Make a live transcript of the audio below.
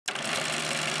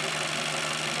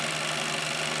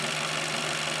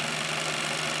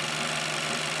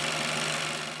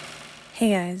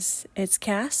Hey guys, it's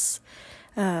Cass.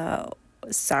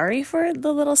 Sorry for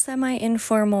the little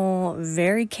semi-informal,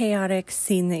 very chaotic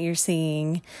scene that you're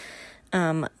seeing.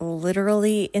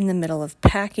 Literally in the middle of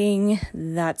packing.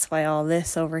 That's why all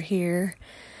this over here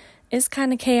is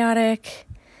kind of chaotic.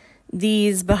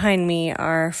 These behind me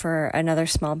are for another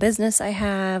small business I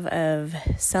have of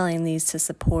selling these to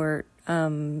support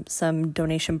some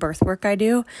donation birth work I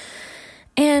do.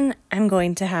 And I'm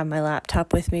going to have my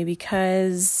laptop with me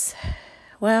because,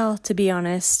 well, to be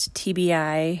honest,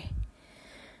 TBI,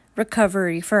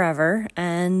 recovery forever.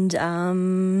 And,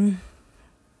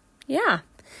 yeah,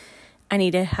 I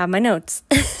need to have my notes.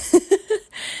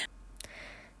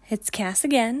 It's Cass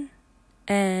again.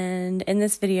 And in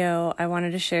this video, I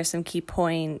wanted to share some key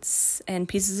points and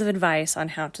pieces of advice on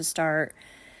how to start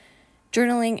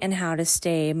journaling and how to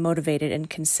stay motivated and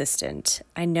consistent.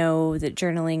 I know that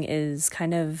journaling is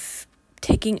kind of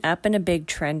taking up in a big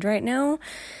trend right now.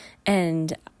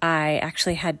 And I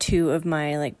actually had two of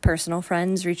my personal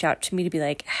friends reach out to me to be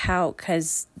like, how,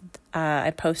 because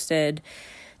I posted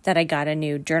that I got a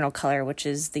new journal color, which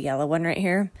is the yellow one right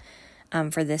here,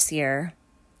 for this year.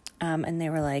 And they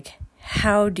were like,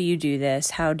 how do you do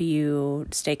this? How do you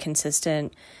stay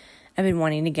consistent? I've been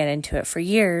wanting to get into it for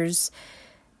years.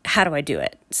 How do I do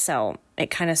it? So it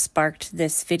kind of sparked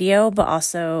this video, but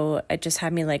also it just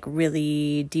had me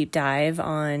really deep dive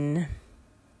on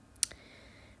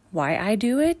why I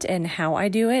do it and how I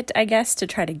do it, I guess, to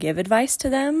try to give advice to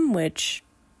them, which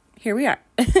here we are.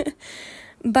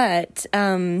 But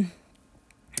to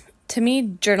me,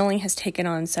 journaling has taken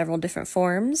on several different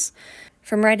forms,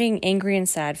 from writing angry and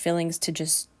sad feelings to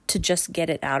just get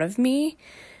it out of me,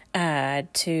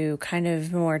 to kind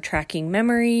of more tracking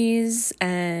memories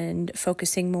and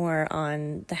focusing more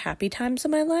on the happy times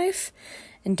of my life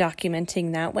and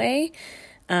documenting that way.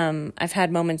 I've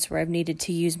had moments where I've needed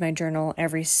to use my journal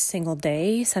every single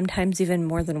day, sometimes even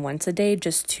more than once a day,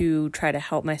 just to try to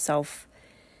help myself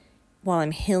while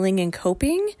I'm healing and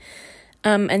coping.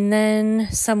 And then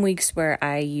some weeks where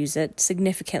I use it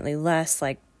significantly less,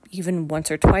 like even once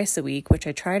or twice a week, which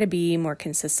I try to be more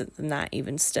consistent than that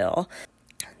even still.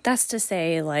 That's to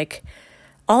say,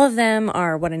 all of them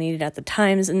are what I needed at the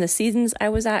times and the seasons I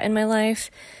was at in my life.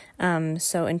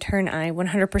 So in turn, I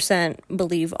 100%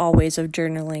 believe all ways of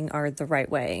journaling are the right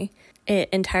way. It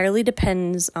entirely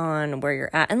depends on where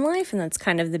you're at in life, and that's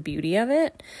kind of the beauty of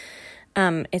it.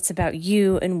 It's about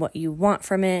you and what you want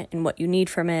from it and what you need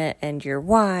from it and your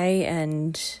why.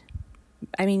 And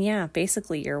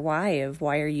basically your why of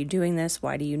why are you doing this?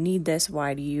 Why do you need this?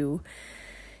 Why do you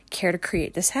care to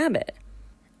create this habit?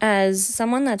 As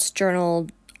someone that's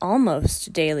journaled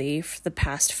almost daily for the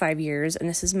past 5 years, and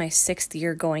this is my 6th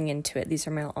year going into it. These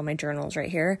are all my journals right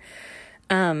here.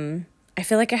 I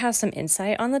feel like I have some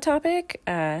insight on the topic.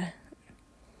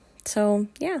 So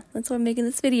yeah, that's why I'm making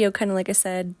this video. Kind of like I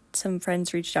said, some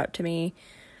friends reached out to me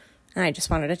and I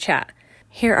just wanted to chat.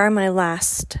 Here are my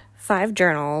last 5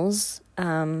 journals.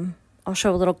 I'll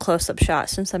show a little close-up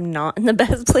shot since I'm not in the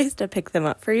best place to pick them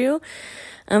up for you.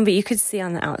 But you could see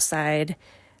on the outside,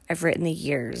 I've written the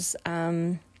years.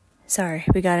 Sorry,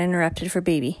 we got interrupted for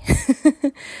baby.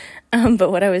 But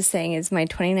what I was saying is my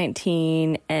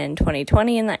 2019 and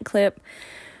 2020 in that clip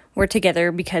were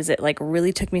together because it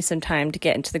really took me some time to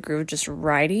get into the groove of just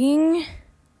writing,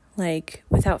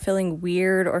 without feeling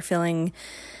weird or feeling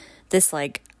this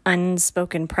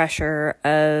unspoken pressure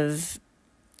of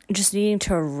just needing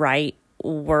to write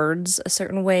words a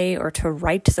certain way or to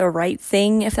write the right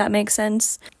thing, if that makes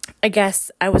sense. I guess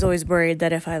I was always worried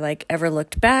that if I ever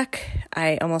looked back,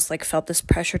 I almost felt this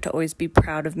pressure to always be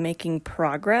proud of making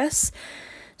progress.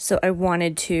 So I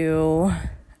wanted to,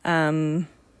 I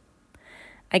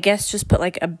guess, just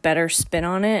put a better spin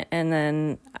on it. And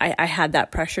then I had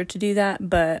that pressure to do that.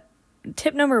 But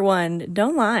tip number 1,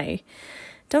 don't lie.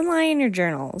 Don't lie in your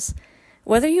journals.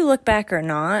 Whether you look back or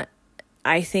not,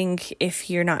 I think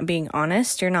if you're not being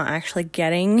honest, you're not actually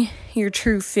getting your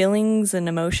true feelings and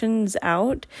emotions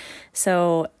out.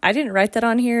 So I didn't write that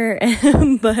on here,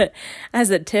 but as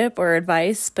a tip or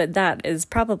advice, but that is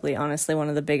probably honestly one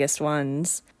of the biggest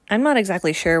ones. I'm not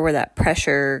exactly sure where that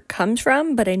pressure comes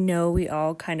from, but I know we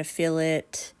all kind of feel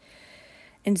it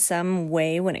in some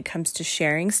way when it comes to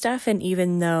sharing stuff. And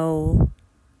even though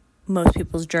most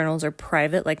people's journals are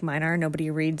private, like mine are, nobody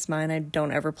reads mine, I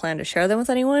don't ever plan to share them with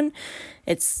anyone.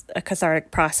 It's a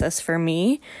cathartic process for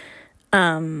me.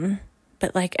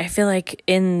 But I feel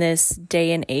in this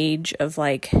day and age of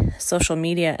social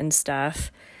media and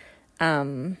stuff,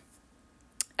 I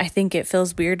think it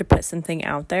feels weird to put something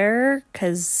out there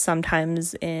because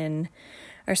sometimes in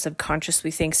Our subconscious,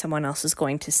 we think someone else is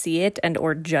going to see it and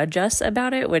or judge us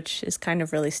about it, which is kind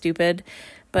of really stupid.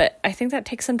 But I think that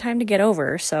takes some time to get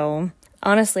over. So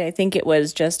honestly, I think it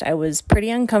was just I was pretty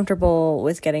uncomfortable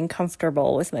with getting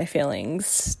comfortable with my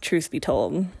feelings, truth be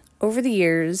told. Over the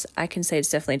years, I can say it's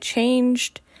definitely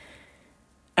changed.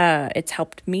 It's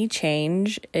helped me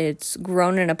change. It's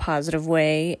grown in a positive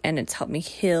way, and it's helped me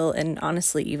heal and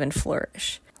honestly even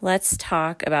flourish. Let's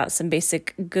talk about some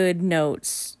basic good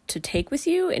notes to take with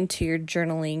you into your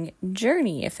journaling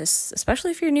journey,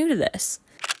 especially if you're new to this.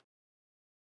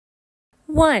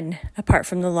 1, apart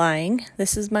from the lying,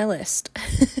 this is my list.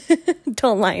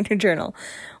 Don't lie in your journal.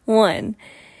 1,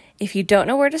 if you don't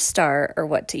know where to start or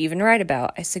what to even write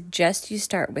about, I suggest you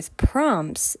start with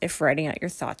prompts if writing out your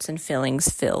thoughts and feelings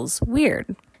feels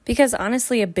weird. Because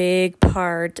honestly, a big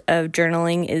part of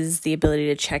journaling is the ability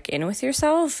to check in with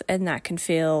yourself, and that can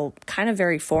feel kind of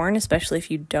very foreign, especially if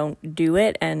you don't do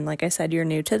it. And like I said, you're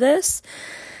new to this.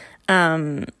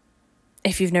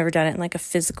 If you've never done it in like a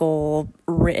physical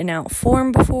written out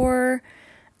form before,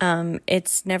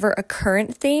 it's never a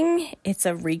current thing. It's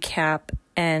a recap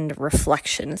and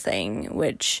reflection thing,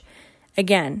 which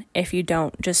again, if you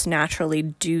don't just naturally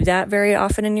do that very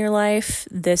often in your life,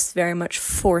 this very much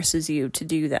forces you to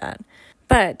do that.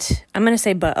 But I'm going to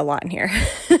say but a lot in here.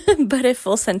 But if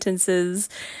full sentences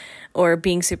or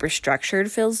being super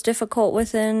structured feels difficult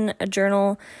within a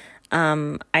journal,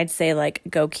 I'd say like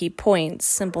go key points,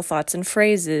 simple thoughts and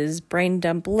phrases, brain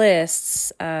dump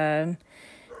lists,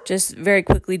 just very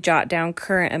quickly jot down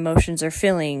current emotions or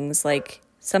feelings, like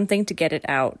something to get it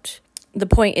out. The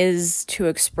point is to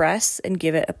express and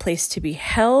give it a place to be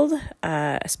held,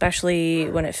 especially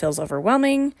when it feels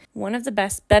overwhelming. One of the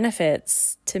best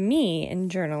benefits to me in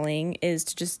journaling is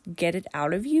to just get it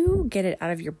out of you, get it out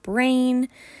of your brain.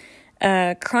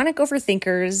 Chronic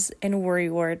overthinkers and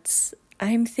worrywarts,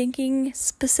 I'm thinking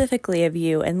specifically of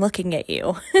you and looking at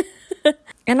you.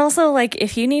 And also, like,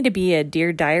 if you need to be a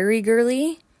Dear Diary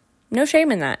girly, no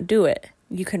shame in that. Do it.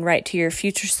 You can write to your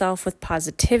future self with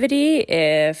positivity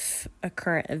if a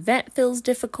current event feels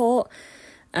difficult.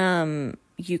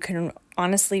 You can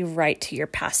honestly write to your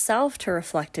past self to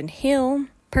reflect and heal.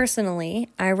 Personally,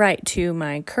 I write to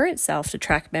my current self to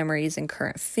track memories and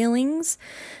current feelings,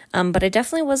 but it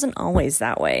definitely wasn't always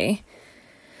that way.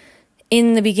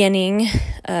 In the beginning,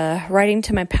 writing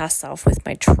to my past self with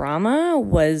my trauma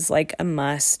was like a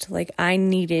must. Like I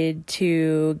needed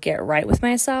to get right with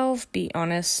myself, be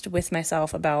honest with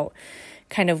myself about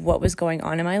kind of what was going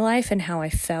on in my life and how I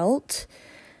felt.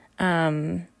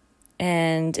 And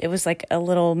it was like a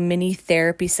little mini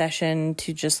therapy session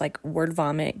to just like word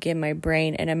vomit, give my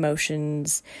brain and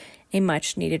emotions a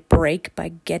much needed break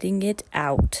by getting it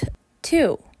out.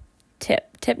 Tip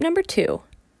number 2.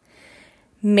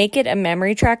 Make it a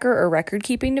memory tracker or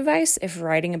record-keeping device if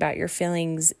writing about your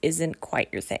feelings isn't quite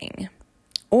your thing.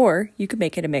 Or you could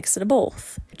make it a mix of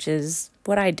both, which is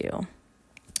what I do.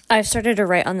 I've started to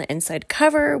write on the inside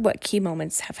cover what key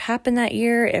moments have happened that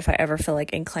year. If I ever feel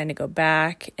like inclined to go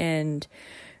back and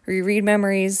reread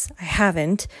memories, I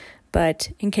haven't.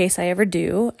 But in case I ever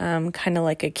do, kind of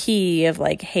like a key of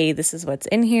like, hey, this is what's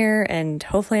in here, and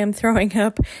hopefully I'm throwing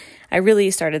up. I really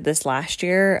started this last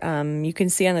year. You can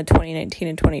see on the 2019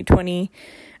 and 2020,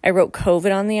 I wrote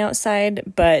COVID on the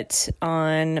outside, but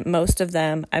on most of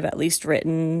them, I've at least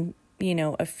written,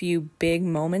 a few big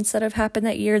moments that have happened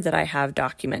that year that I have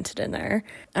documented in there.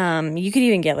 You could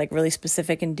even get like really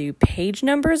specific and do page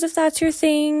numbers if that's your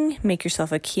thing. Make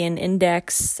yourself a key and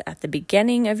index at the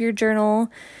beginning of your journal.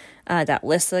 That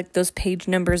lists like those page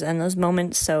numbers and those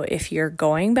moments. So if you're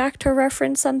going back to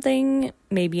reference something,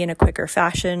 maybe in a quicker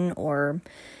fashion or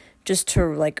just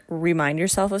to like remind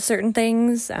yourself of certain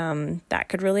things, that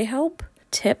could really help.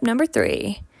 Tip number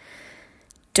 3,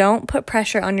 don't put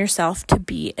pressure on yourself to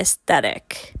be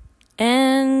aesthetic.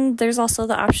 And there's also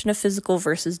the option of physical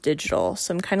versus digital.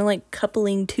 So I'm kind of like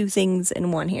coupling 2 things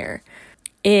in one here.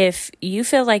 If you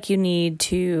feel like you need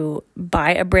to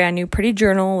buy a brand new pretty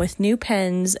journal with new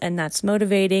pens and that's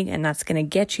motivating and that's going to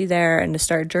get you there and to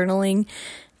start journaling,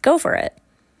 go for it.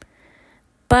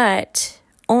 But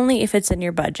only if it's in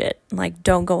your budget. Like,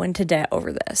 don't go into debt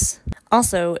over this.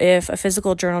 Also, if a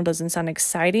physical journal doesn't sound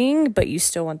exciting, but you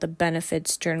still want the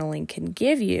benefits journaling can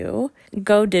give you,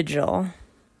 go digital.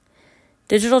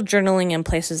 Digital journaling in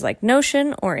places like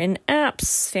Notion or in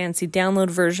apps, fancy download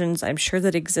versions, I'm sure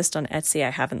that exist on Etsy. I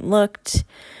haven't looked.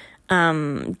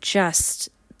 I'm sure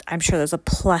there's a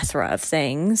plethora of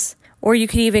things. Or you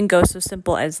could even go so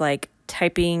simple as like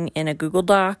typing in a Google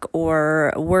Doc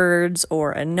or Words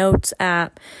or a Notes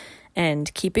app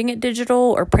and keeping it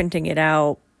digital or printing it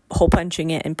out hole punching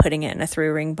it and putting it in a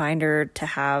 3-ring binder to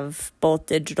have both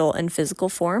digital and physical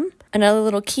form. Another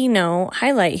little keynote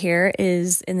highlight here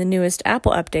is in the newest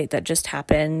Apple update that just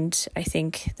happened, I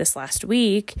think this last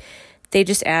week, they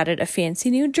just added a fancy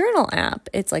new journal app.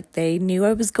 It's like they knew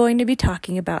I was going to be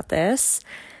talking about this.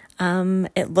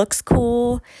 It looks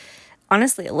cool.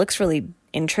 Honestly, it looks really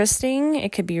interesting.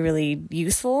 It could be really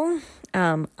useful.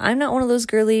 I'm not one of those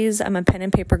girlies. I'm a pen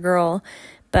and paper girl,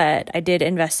 but I did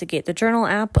investigate the journal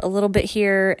app a little bit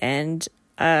here, and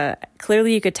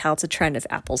clearly you could tell it's a trend if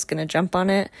Apple's going to jump on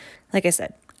it. Like I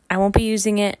said, I won't be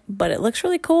using it, but it looks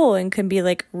really cool and can be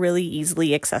like really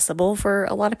easily accessible for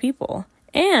a lot of people.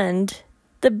 And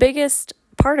the biggest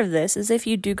part of this is if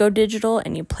you do go digital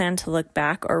and you plan to look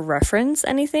back or reference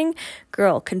anything,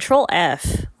 girl, Control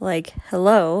F, like,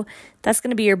 hello, that's going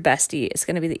to be your bestie. It's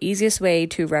going to be the easiest way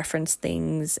to reference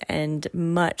things and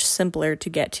much simpler to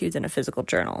get to than a physical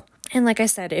journal. And like I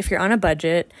said, if you're on a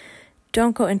budget,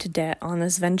 don't go into debt on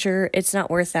this venture. It's not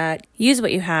worth that. Use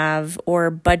what you have or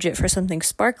budget for something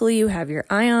sparkly you have your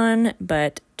eye on,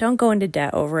 but don't go into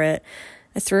debt over it.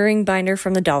 A 3-ring binder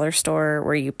from the dollar store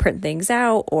where you print things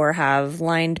out or have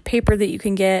lined paper that you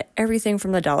can get, everything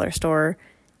from the dollar store,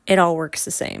 it all works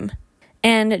the same.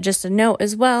 And just a note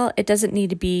as well, it doesn't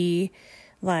need to be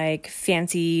like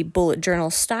fancy bullet journal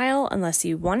style unless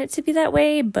you want it to be that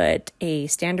way, but a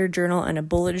standard journal and a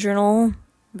bullet journal,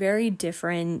 very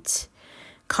different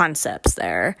concepts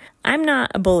there. I'm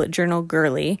not a bullet journal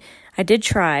girly. I did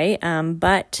try,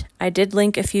 but I did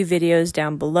link a few videos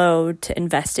down below to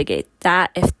investigate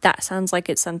that if that sounds like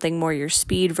it's something more your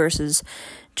speed versus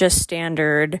just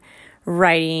standard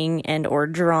writing and or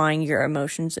drawing your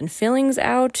emotions and feelings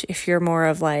out. If you're more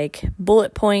of like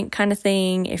bullet point kind of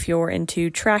thing, if you're into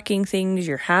tracking things,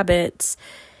 your habits,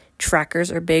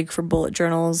 trackers are big for bullet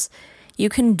journals. You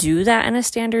can do that in a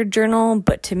standard journal,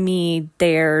 but to me,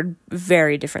 they're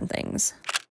very different things.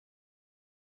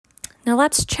 Now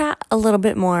let's chat a little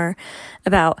bit more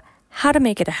about how to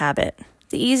make it a habit.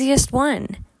 The easiest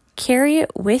one, carry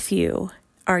it with you.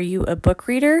 Are you a book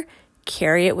reader?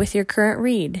 Carry it with your current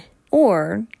read.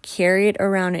 Or carry it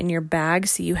around in your bag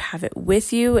so you have it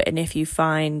with you. And if you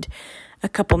find a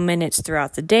couple minutes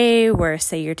throughout the day where,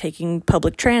 say, you're taking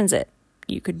public transit,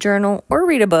 you could journal or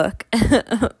read a book,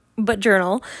 but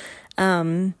journal.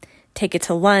 Take it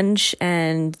to lunch,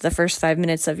 and the first 5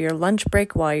 minutes of your lunch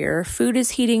break while your food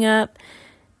is heating up,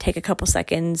 take a couple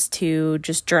seconds to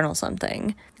just journal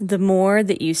something. The more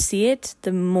that you see it,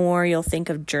 the more you'll think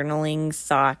of journaling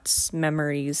thoughts,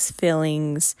 memories,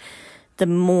 feelings, the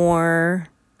more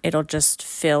it'll just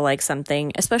feel like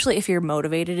something, especially if you're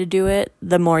motivated to do it,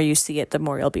 the more you see it, the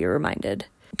more you'll be reminded.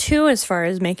 2, as far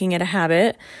as making it a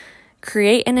habit,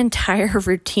 create an entire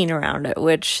routine around it,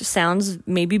 which sounds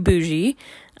maybe bougie,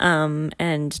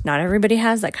 and not everybody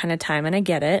has that kind of time, and I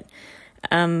get it.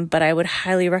 But I would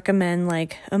highly recommend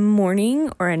like a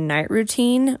morning or a night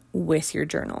routine with your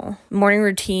journal. Morning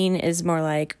routine is more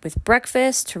like with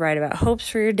breakfast to write about hopes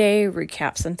for your day,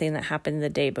 recap something that happened the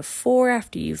day before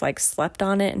after you've like slept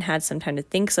on it and had some time to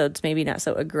think. So it's maybe not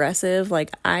so aggressive like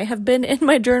I have been in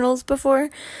my journals before,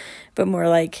 but more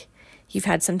like you've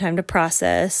had some time to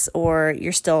process, or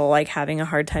you're still like having a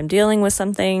hard time dealing with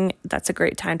something. That's a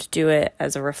great time to do it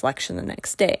as a reflection the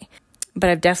next day. But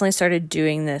I've definitely started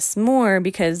doing this more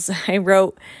because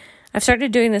I've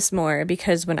started doing this more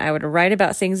because when I would write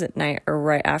about things at night or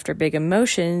right after big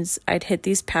emotions, I'd hit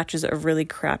these patches of really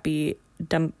dumping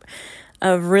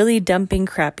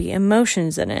crappy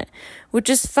emotions in it, which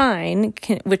is fine,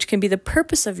 which can be the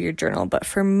purpose of your journal. But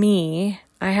for me,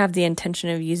 I have the intention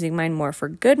of using mine more for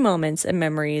good moments and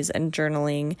memories and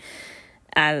journaling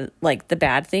like the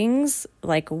bad things.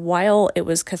 Like while it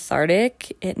was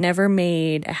cathartic, it never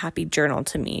made a happy journal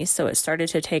to me. So it started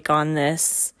to take on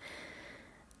this,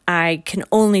 I can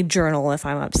only journal if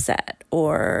I'm upset,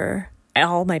 or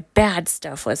all my bad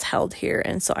stuff was held here.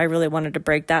 And so I really wanted to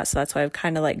break that. So that's why I've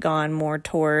kind of like gone more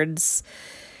towards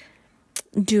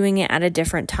doing it at a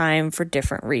different time for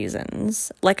different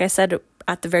reasons. Like I said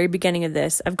at the very beginning of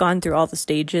this, I've gone through all the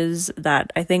stages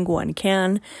that I think one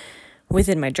can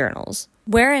within my journals.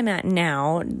 Where I'm at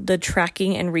now, the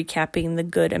tracking and recapping the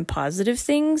good and positive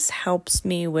things helps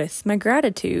me with my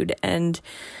gratitude, and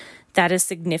that is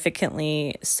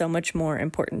significantly so much more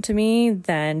important to me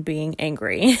than being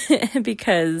angry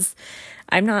because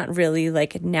I'm not really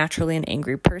like naturally an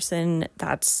angry person.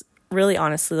 That's really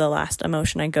honestly the last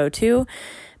emotion I go to.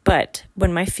 But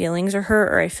when my feelings are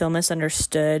hurt or I feel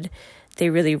misunderstood, they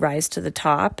really rise to the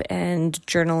top, and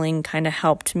journaling kind of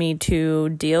helped me to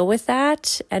deal with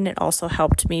that. And it also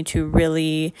helped me to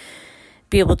really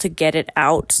be able to get it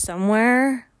out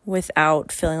somewhere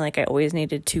without feeling like I always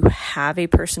needed to have a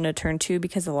person to turn to,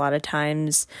 because a lot of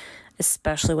times,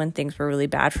 especially when things were really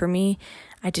bad for me,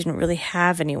 I didn't really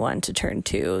have anyone to turn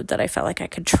to that I felt like I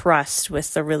could trust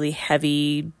with the really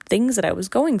heavy things that I was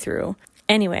going through.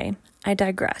 Anyway, I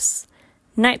digress.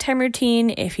 Nighttime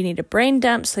routine, if you need a brain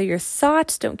dump so your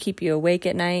thoughts don't keep you awake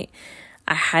at night,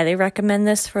 I highly recommend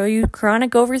this for you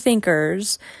chronic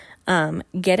overthinkers.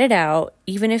 Get it out,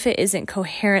 even if it isn't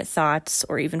coherent thoughts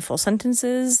or even full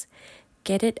sentences.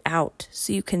 Get it out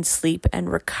so you can sleep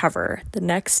and recover. The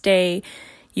next day,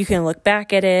 you can look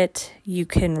back at it, you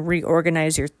can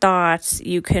reorganize your thoughts,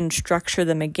 you can structure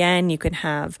them again, you can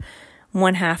have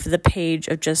one half of the page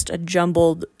of just a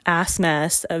jumbled ass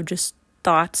mess of just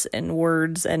thoughts and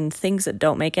words and things that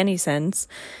don't make any sense,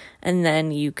 and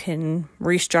then you can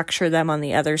restructure them on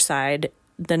the other side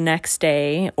the next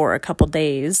day or a couple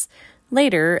days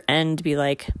later and be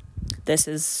like, this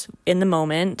is in the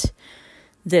moment.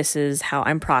 This is how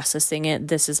I'm processing it.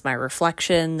 This is my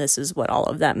reflection. This is what all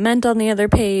of that meant on the other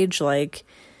page. Like,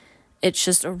 it's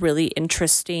just a really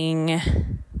interesting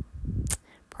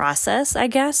process, I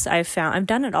guess. I've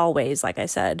done it always, like I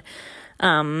said.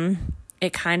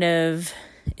 It kind of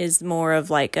is more of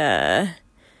like a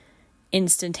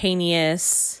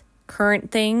instantaneous current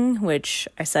thing, which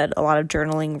I said a lot of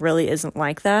journaling really isn't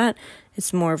like that.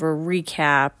 It's more of a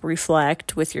recap,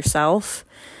 reflect with yourself,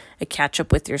 a catch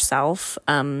up with yourself.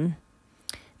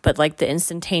 But like the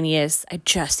instantaneous, I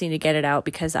just need to get it out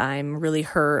because I'm really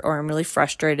hurt or I'm really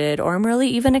frustrated or I'm really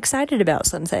even excited about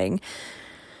something.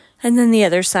 And then the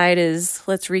other side is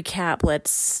let's recap,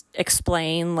 let's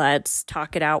explain, let's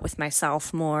talk it out with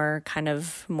myself more, kind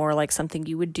of more like something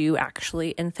you would do actually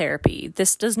in therapy.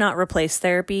 This does not replace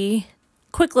therapy.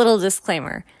 Quick little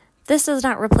disclaimer. This does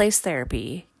not replace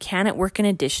therapy. Can it work in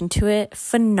addition to it?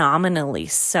 Phenomenally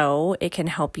so. It can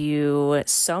help you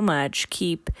so much.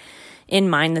 Keep in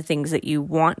mind the things that you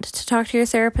want to talk to your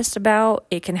therapist about.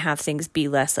 It can have things be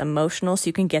less emotional so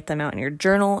you can get them out in your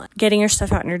journal. Getting your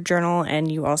stuff out in your journal, and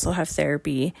you also have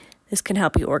therapy. This can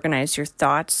help you organize your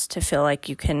thoughts to feel like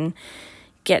you can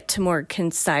get to more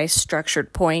concise,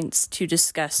 structured points to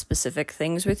discuss specific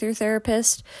things with your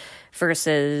therapist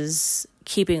versus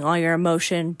keeping all your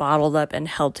emotion bottled up and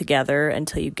held together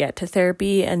until you get to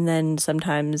therapy. And then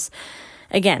sometimes,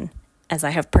 again, as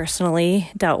I have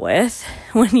personally dealt with,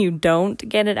 when you don't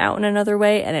get it out in another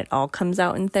way and it all comes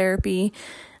out in therapy,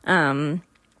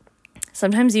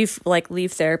 sometimes you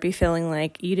leave therapy feeling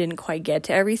like you didn't quite get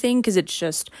to everything because it's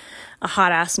just a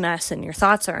hot ass mess and your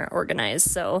thoughts aren't organized.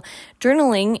 So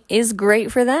journaling is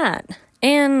great for that.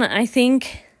 And I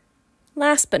think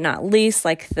last but not least,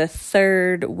 like the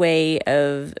third way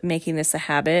of making this a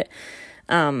habit,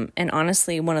 and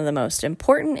honestly, one of the most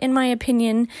important in my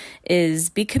opinion, is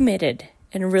be committed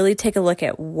and really take a look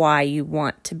at why you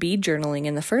want to be journaling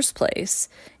in the first place.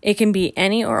 It can be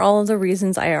any or all of the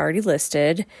reasons I already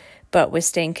listed, but with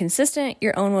staying consistent,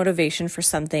 your own motivation for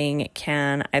something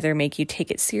can either make you take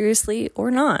it seriously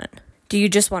or not. Do you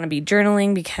just want to be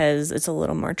journaling because it's a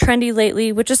little more trendy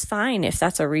lately, which is fine if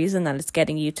that's a reason that it's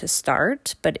getting you to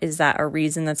start, but is that a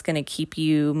reason that's going to keep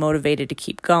you motivated to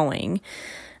keep going?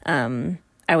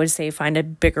 I would say find a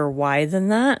bigger why than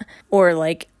that.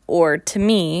 Or to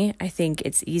me, I think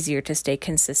it's easier to stay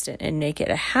consistent and make it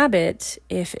a habit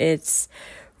if it's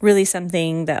really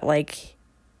something that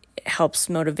helps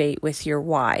motivate with your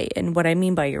why. And what I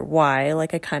mean by your why,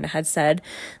 like I kind of had said,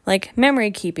 like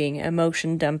memory keeping,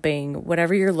 emotion dumping,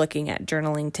 whatever you're looking at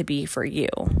journaling to be for you.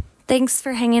 Thanks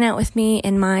for hanging out with me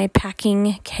in my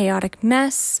packing chaotic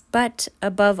mess, but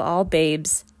above all,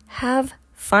 babes, have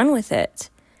fun with it.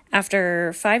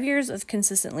 After 5 years of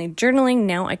consistently journaling,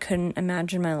 now I couldn't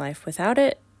imagine my life without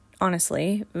it.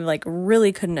 Honestly,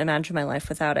 really couldn't imagine my life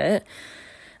without it.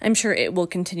 I'm sure it will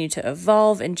continue to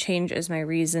evolve and change as my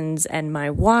reasons and my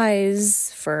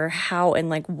whys for how and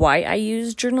why I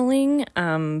use journaling.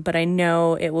 But I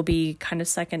know it will be kind of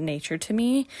second nature to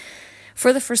me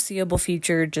for the foreseeable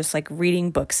future, just like reading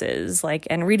books is.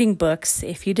 And reading books,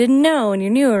 if you didn't know and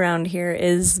you're new around here,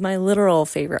 is my literal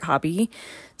favorite hobby.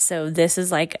 So this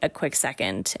is a quick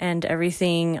second, and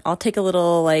everything, I'll take a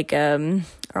little or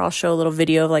I'll show a little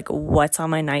video of what's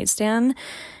on my nightstand.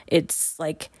 It's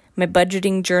my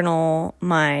budgeting journal,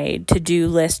 my to-do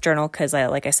list journal, because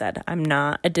like I said, I'm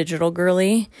not a digital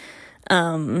girly.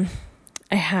 I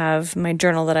have my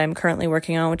journal that I'm currently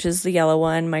working on, which is the yellow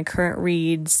one, my current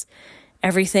reads,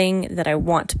 everything that I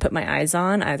want to put my eyes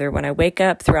on, either when I wake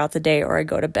up, throughout the day, or I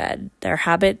go to bed. They're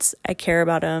habits, I care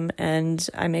about them, and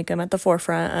I make them at the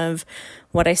forefront of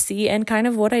what I see and kind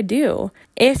of what I do.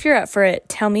 If you're up for it,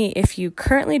 tell me if you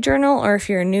currently journal or if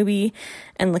you're a newbie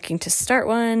and looking to start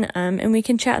one, and we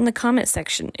can chat in the comment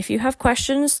section. If you have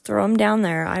questions, throw them down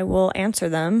there. I will answer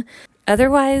them.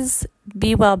 Otherwise,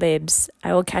 be well, babes.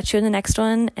 I will catch you in the next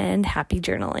one, and happy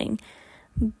journaling.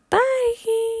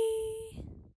 Bye!